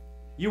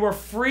 You are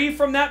free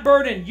from that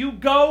burden. You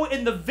go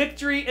in the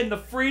victory and the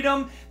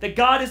freedom that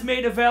God has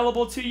made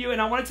available to you.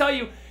 And I want to tell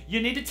you,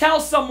 you need to tell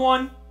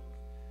someone.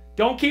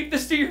 Don't keep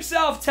this to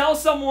yourself. Tell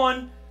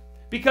someone,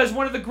 because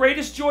one of the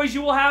greatest joys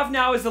you will have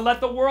now is to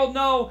let the world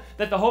know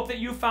that the hope that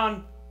you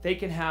found, they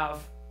can have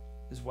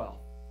as well.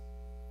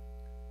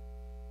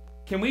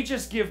 Can we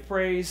just give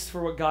praise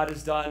for what God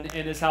has done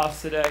in his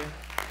house today?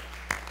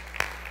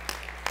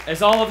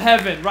 As all of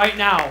heaven right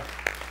now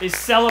is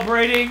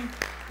celebrating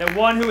that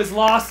one who is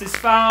lost is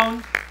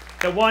found,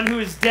 that one who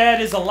is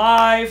dead is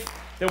alive,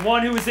 that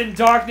one who is in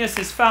darkness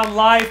is found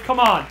life. Come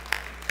on.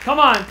 Come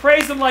on.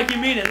 Praise him like you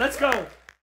mean it. Let's go.